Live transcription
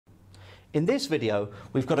In this video,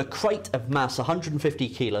 we've got a crate of mass 150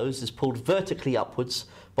 kilos is pulled vertically upwards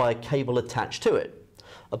by a cable attached to it.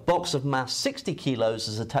 A box of mass 60 kilos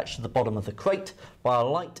is attached to the bottom of the crate by a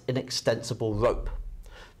light inextensible rope.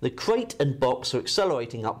 The crate and box are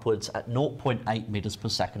accelerating upwards at 0.8 meters per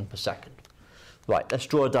second per second. Right, let's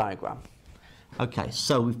draw a diagram. Okay,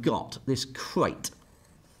 so we've got this crate.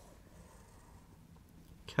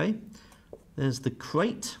 Okay, there's the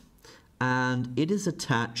crate, and it is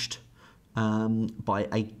attached by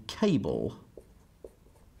a cable.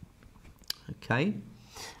 Okay,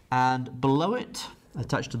 and below it,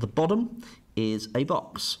 attached to the bottom, is a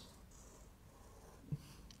box.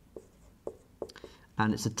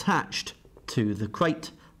 And it's attached to the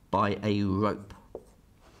crate by a rope.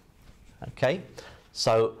 Okay,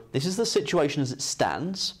 so this is the situation as it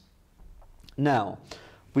stands. Now,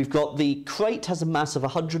 we've got the crate has a mass of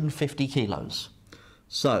 150 kilos.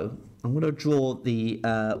 So I'm going to draw the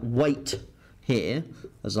weight here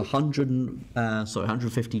as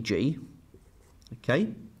 150 G. Okay,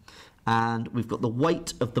 and we've got the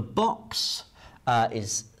weight of the box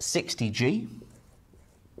is 60 G.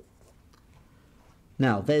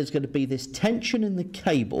 Now there's going to be this tension in the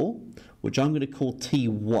cable, which I'm going to call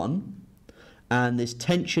T1, and this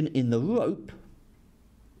tension in the rope,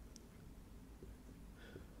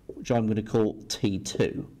 which I'm going to call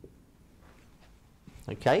T2.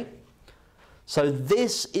 Okay, so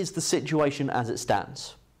this is the situation as it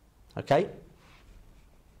stands. Okay,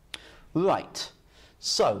 right,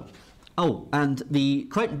 so, oh, and the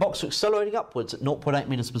crate and box are accelerating upwards at 0.8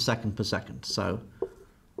 meters per second per second, so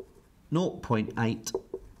 0.8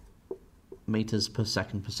 meters per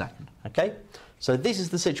second per second. Okay, so this is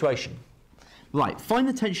the situation. Right, find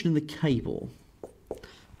the tension in the cable.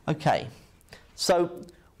 Okay, so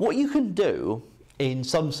what you can do in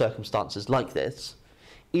some circumstances like this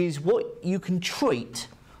is what you can treat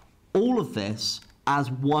all of this as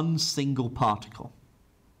one single particle.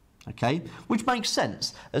 Okay, which makes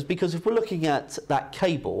sense, as because if we're looking at that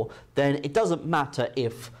cable, then it doesn't matter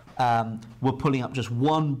if we're pulling up just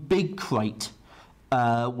one big crate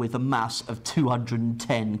with a mass of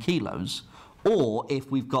 210 kilos, or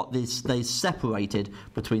if we've got this, they separated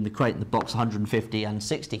between the crate and the box 150 and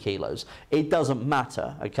 60 kilos. It doesn't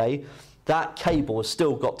matter, okay? That cable has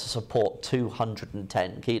still got to support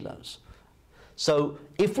 210 kilos. So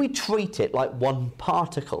if we treat it like one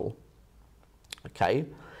particle, okay,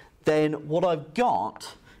 then what I've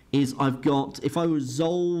got is if I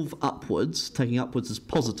resolve upwards, taking upwards as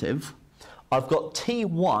positive, I've got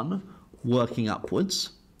T1 working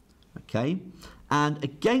upwards, okay, and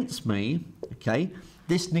against me, okay,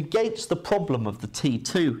 this negates the problem of the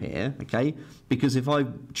T2 here, okay, because if I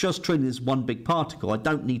just treat this one big particle, I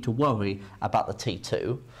don't need to worry about the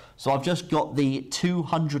T2, so I've just got the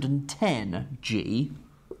 210 G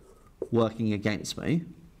working against me,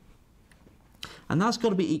 and that's got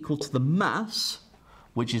to be equal to the mass,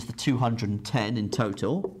 which is the 210 in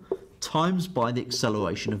total, times by the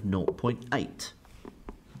acceleration of 0.8.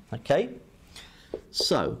 Okay,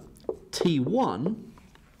 so T1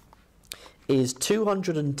 is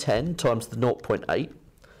 210 times the 0.8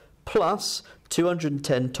 plus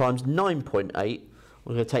 210 times 9.8.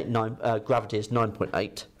 We're going to take gravity is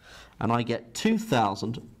 9.8, and I get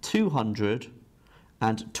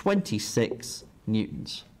 2,226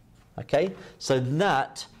 newtons. Okay, so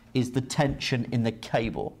that is the tension in the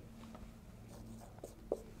cable.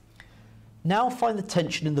 Now find the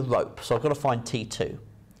tension in the rope. So I've got to find T2.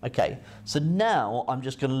 Okay, so now I'm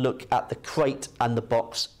just going to look at the crate and the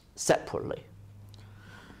box separately.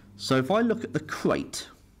 So if I look at the crate,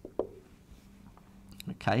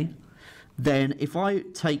 okay, then if I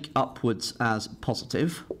take upwards as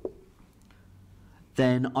positive,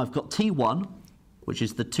 then I've got T1, which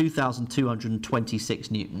is the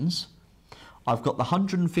 2,226 newtons. I've got the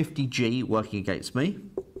 150 G working against me,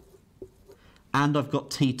 and I've got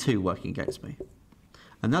T2 working against me.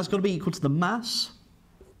 And that's got to be equal to the mass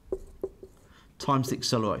times the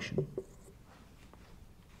acceleration.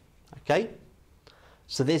 Okay?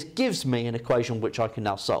 So this gives me an equation which I can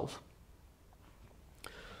now solve.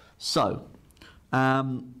 So,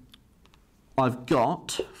 I've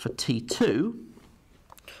got, for T2,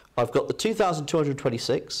 I've got the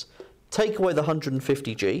 2,226, take away the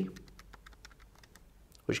 150 G,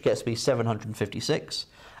 which gets me 756,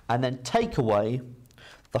 and then take away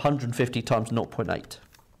the 150 times 0.8,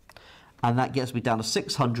 and that gets me down to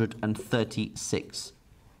 636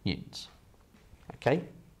 newtons. Okay,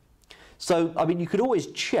 so I mean you could always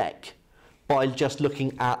check by just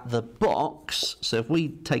looking at the box. So if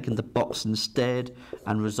we'd taken the box instead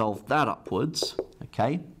and resolved that upwards,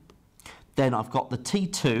 okay, then I've got the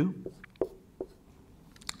T2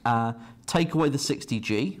 take away the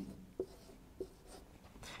 60g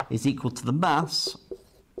is equal to the mass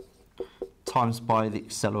times by the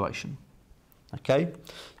acceleration. Okay,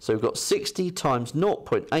 so we've got 60 times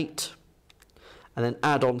 0.8, and then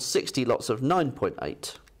add on 60 lots of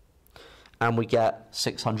 9.8, and we get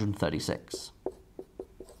 636.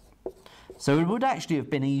 So it would actually have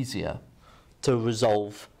been easier to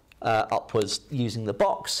resolve upwards using the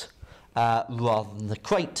box rather than the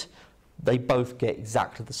crate. They both get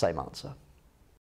exactly the same answer.